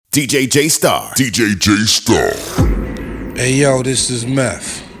DJ J Star. DJ J Star. Hey yo, this is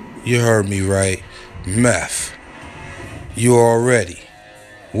Meth. You heard me right. Meth. You already.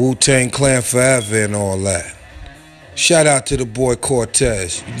 Wu-Tang Clan forever and all that. Shout out to the boy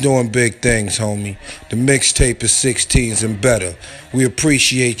Cortez. You're doing big things, homie. The mixtape is 16s and better. We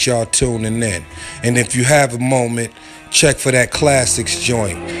appreciate y'all tuning in. And if you have a moment, check for that classics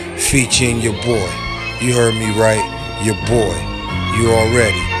joint featuring your boy. You heard me right. Your boy. You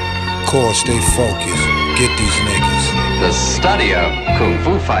already. Core, stay focused. Get these niggas. The study of Kung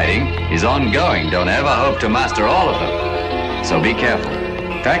Fu fighting is ongoing. Don't ever hope to master all of them. So be careful.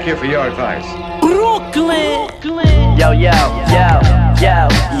 Thank you for your advice. Brooklyn. Yo, yo, yo, yo, yeah.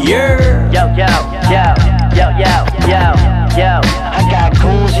 Yo, yo, yo, yo, yo, yo, yo. I got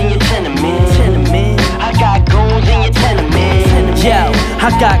goons in your tenement. I got goons in your tenement. Yo,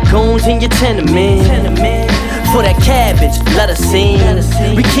 I got goons in your tenement. For that cabbage, let us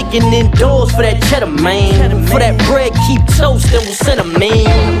in. We kicking indoors for that cheddar, man. For that bread, keep toast and we'll send 'em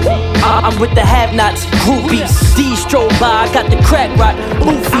in. I'm with the have-nots, groupies. These stroll by, I got the crack rock,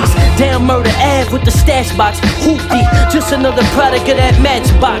 boofies. Down Murder Ave with the stash box, hoopty. Just another product of that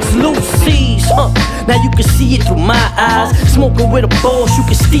matchbox, Lucy's. Now you can see it through my eyes. Smoking with a boss, you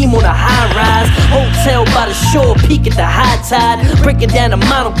can steam on a high rise. Hotel by the shore, peak at the high tide. Breaking down the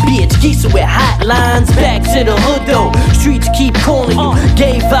model bitch, geese with hotlines. Back to the hood though, streets keep calling you.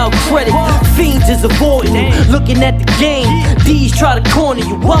 Gave out credit, fiends is avoiding you. Looking at the game, these try to corner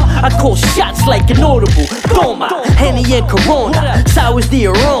you. What? I call shots like an audible. Toma, Henny and Corona, sours the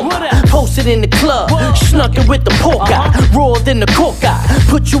aroma. Posted in the club, snucking with the pork eye. Raw than the cork eye.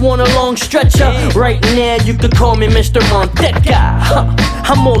 Put you on a long stretcher. Right now you could call me Mr. Monteca.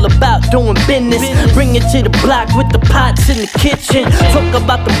 I'm all about doing business. Bring it to the block with the pots in the kitchen. Talk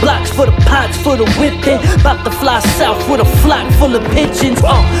about the blocks for the pots for the whipping. About to fly south with a flock full of pigeons.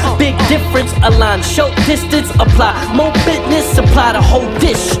 Big difference, align short distance. Apply more business, supply the whole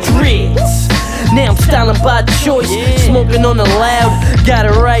districts. Now I'm styling by choice, smoking on the loud, got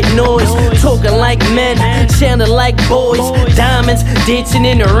a right noise. Talking like men, sounding like boys. Diamonds, dancing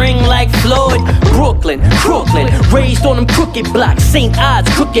in the ring like Floyd. Brooklyn, raised on them crooked blocks. St. Ides,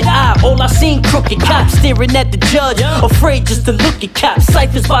 crooked eye, all I seen crooked cops. Staring at the judge, afraid just to look at cops.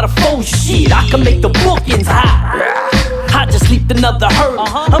 Ciphers by the phone, shit, I can make the bookings hot. I just leaped another hurdle,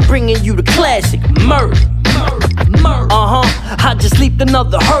 I'm bringing you the classic murder. I just leaped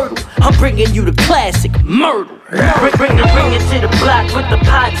another hurdle, I'm bringing you the classic murder. Bring it to the block with the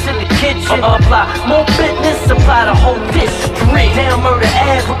pots in the kitchen. Apply more business, supply the whole district. Down Murder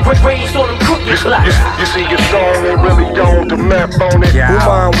Ave, raised on them crooked blocks. You see your song ain't really on the map on it. Who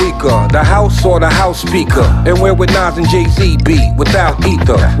mind weaker, the house or the house speaker? And where would Nas and Jay-Z be without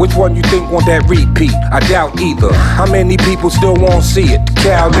ether? Which one you think want that repeat? I doubt either. How many people still won't see it?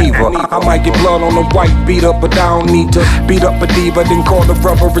 Cal Neva. I might get blood on the white beater, but I don't need to beat up a diva, then call the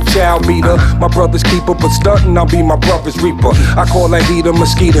brother a child beater. My brother's keeper, but stuntin', I'll be my brother's reaper. I call that heater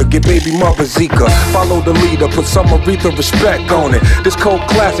mosquito, get baby mother Zika. Follow the leader, put some Aretha respect on it. This cold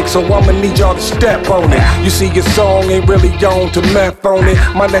classic, so I'ma need y'all to step on it. You see your song ain't really on to meth on it.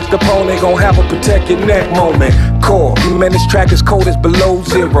 My next opponent gon' have a protect your neck moment. Core, man, this track is cold as below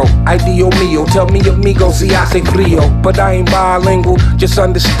zero. Idio mio, tell me amigo, si hace frio. But I ain't bilingual, just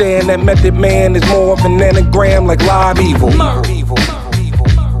understand that Method Man is more of an anagram like live evil. Murder.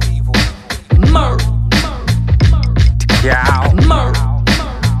 Yeah. Murder.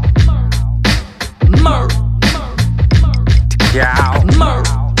 Yeah. Murder.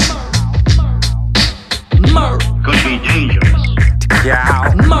 Could be dangerous.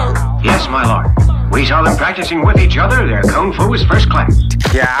 Yeah. Murder. Yes, my lord. We saw them practicing with each other. Their kung fu is first class.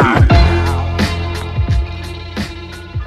 Yeah.